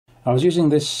I was using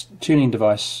this tuning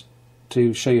device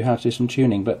to show you how to do some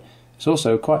tuning, but it's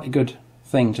also quite a good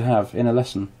thing to have in a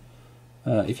lesson.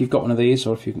 If you've got one of these,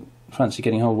 or if you fancy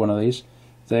getting hold of one of these,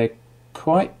 they're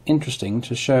quite interesting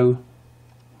to show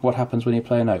what happens when you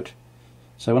play a note.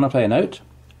 So when I play a note,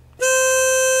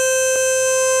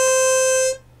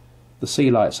 the C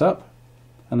lights up,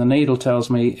 and the needle tells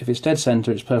me if it's dead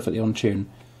centre, it's perfectly on tune.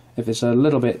 If it's a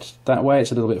little bit that way,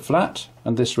 it's a little bit flat,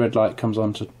 and this red light comes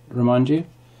on to remind you.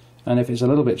 And if it's a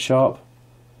little bit sharp,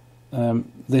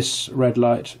 this red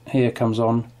light here comes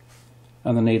on,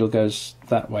 and the needle goes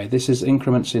that way. This is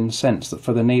increments in cents that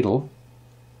for the needle.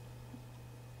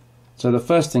 So the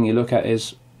first thing you look at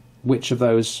is which of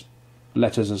those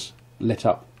letters is lit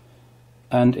up,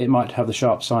 and it might have the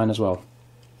sharp sign as well.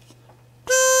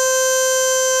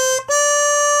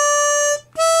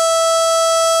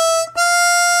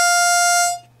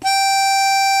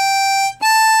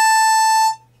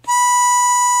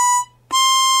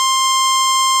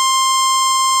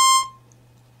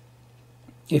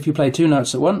 If you play two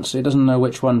notes at once, it doesn't know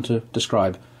which one to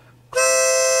describe.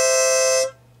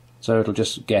 So it'll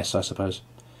just guess, I suppose.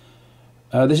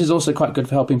 This is also quite good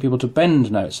for helping people to bend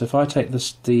notes. So if I take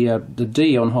the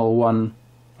D on hole 1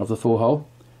 of the 4-hole,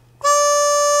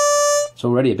 it's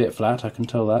already a bit flat, I can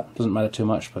tell that. Doesn't matter too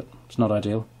much, but it's not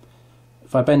ideal.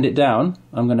 If I bend it down,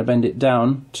 I'm going to bend it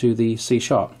down to the C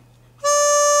sharp.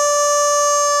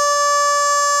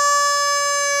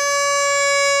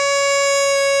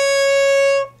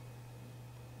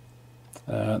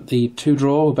 The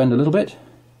 2-draw will bend a little bit.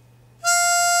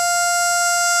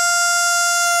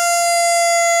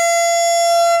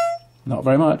 Not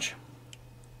very much.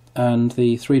 And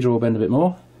the 3-draw will bend a bit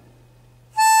more.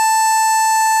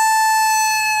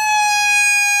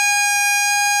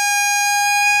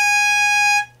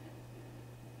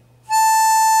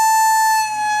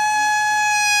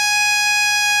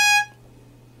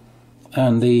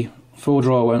 And the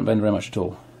 4-draw won't bend very much at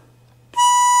all.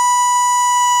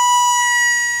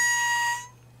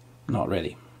 Not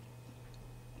really.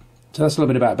 So that's a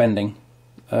little bit about bending.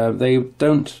 They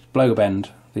don't blow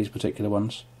bend, these particular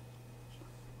ones.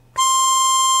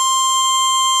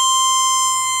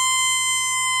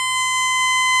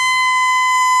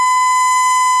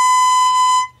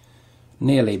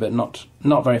 Nearly, but not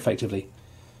very effectively.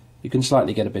 You can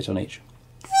slightly get a bit on each.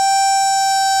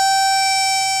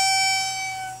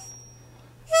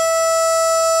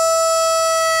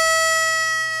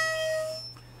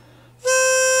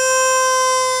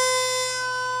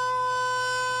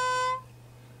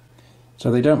 So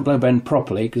they don't blow bend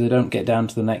properly because they don't get down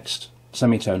to the next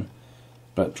semitone.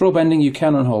 But draw bending you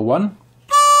can on hole 1.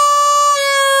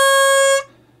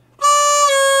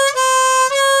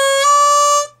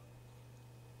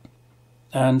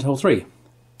 And hole 3.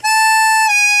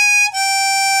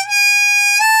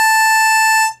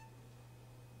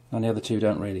 And the other two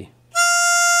don't really.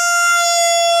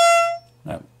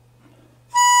 No.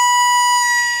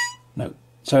 No.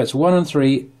 So it's 1 and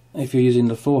 3 if you're using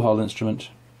the 4-hole instrument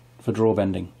for draw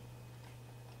bending.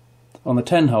 On the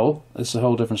 10-hole, it's a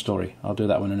whole different story. I'll do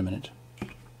that one in a minute.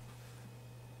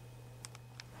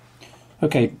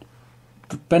 Okay,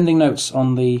 bending notes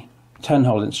on the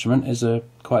 10-hole instrument is a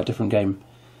quite different game.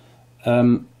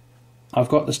 I've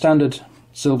got the standard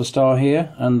silver star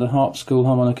here, and the harp school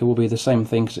harmonica will be the same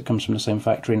thing because it comes from the same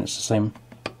factory and it's the same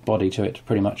body to it,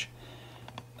 pretty much.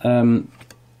 And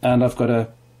I've got a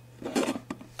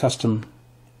custom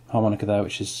harmonica there,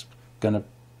 which is going to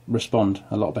respond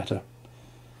a lot better.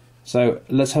 So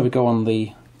let's have a go on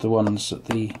the ones that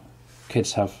the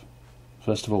kids have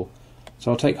first of all.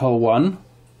 So I'll take hole 1,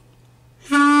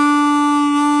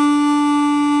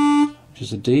 which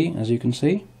is a D, as you can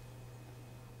see,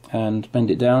 and bend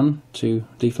it down to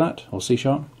D flat or C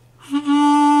sharp.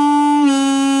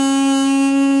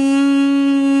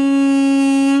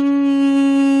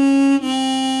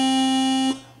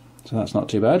 So that's not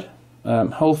too bad.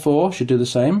 Hole 4 should do the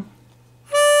same.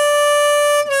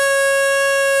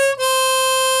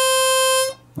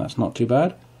 That's not too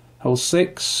bad. Hole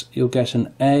 6, you'll get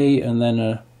an A and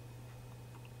then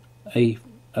A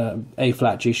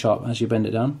flat G sharp as you bend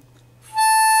it down.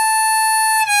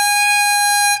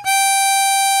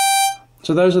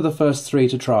 So those are the first 3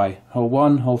 to try. Hole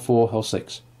 1, hole 4, hole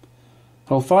 6.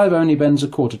 Hole 5 only bends a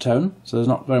quarter tone, so there's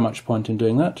not very much point in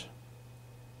doing that,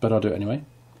 but I'll do it anyway.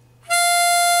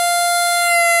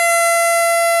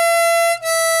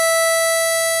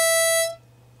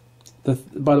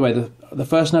 By the way, the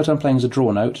first note I'm playing is a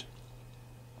draw note,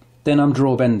 then I'm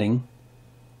draw bending,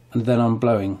 and then I'm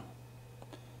blowing.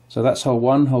 So that's hole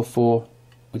 1, hole 4,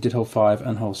 we did hole 5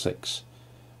 and hole 6.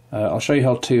 I'll show you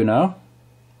hole 2 now.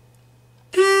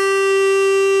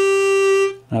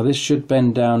 Now this should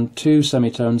bend down 2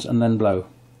 semitones and then blow.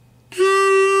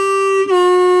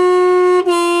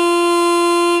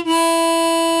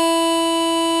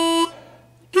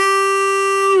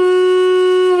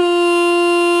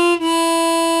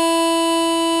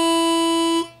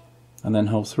 And then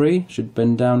hole 3 should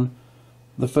bend down.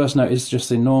 The first note is just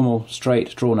the normal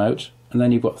straight draw note, and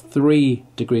then you've got 3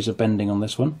 degrees of bending on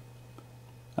this one,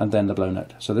 and then the blow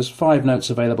note. So there's 5 notes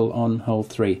available on hole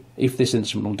 3, if this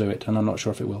instrument will do it, and I'm not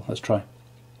sure if it will. Let's try.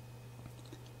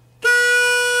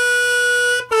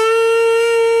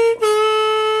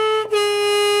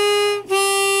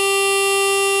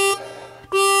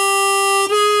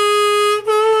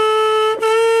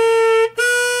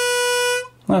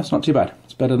 That's not too bad.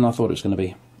 It's better than I thought it was going to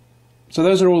be. So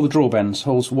those are all the draw bends,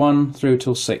 holes 1 through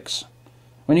till 6.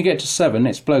 When you get to 7,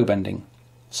 it's blow bending.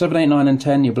 7, 8, 9 and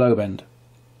 10 you blow bend.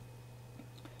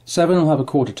 7 will have a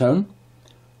quarter tone.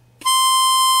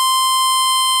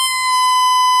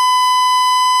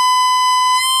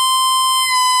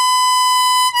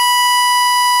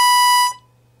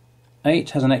 8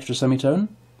 has an extra semitone.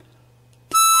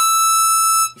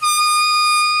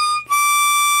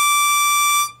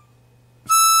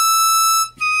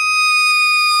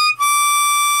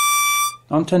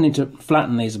 I'm tending to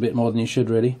flatten these a bit more than you should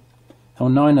really. Hole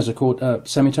 9 has a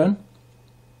semitone.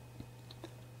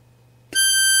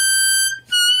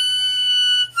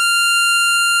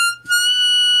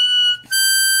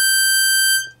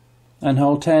 And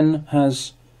hole 10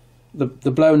 has the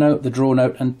blow note, the draw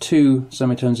note, and 2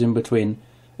 semitones in between.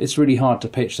 It's really hard to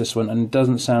pitch this one, and it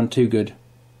doesn't sound too good.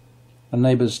 The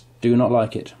neighbours do not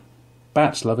like it.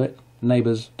 Bats love it,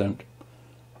 neighbours don't.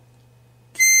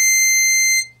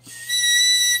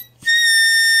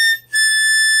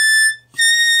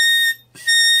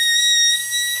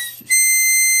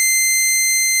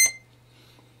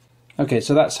 Okay,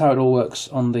 so that's how it all works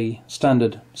on the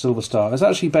standard Silver Star. It's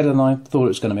actually better than I thought it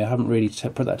was going to be. I haven't really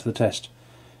put that to the test.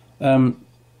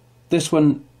 This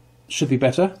one should be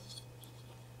better.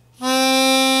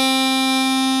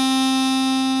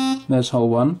 There's hole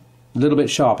 1. A little bit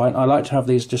sharp. I like to have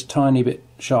these just tiny bit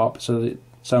sharp so that it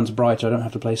sounds brighter. I don't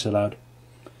have to play so loud.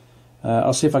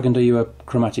 I'll see if I can do you a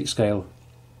chromatic scale.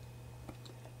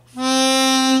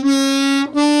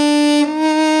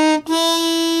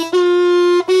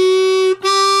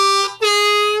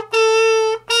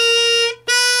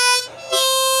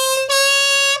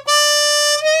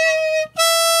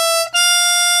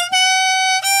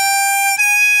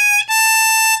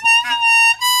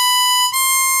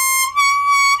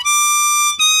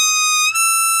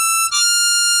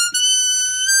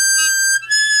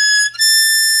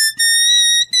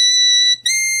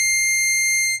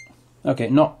 Okay,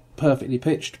 not perfectly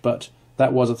pitched, but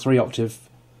that was a 3-octave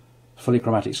fully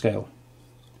chromatic scale.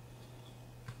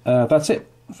 That's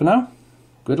it for now.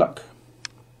 Good luck.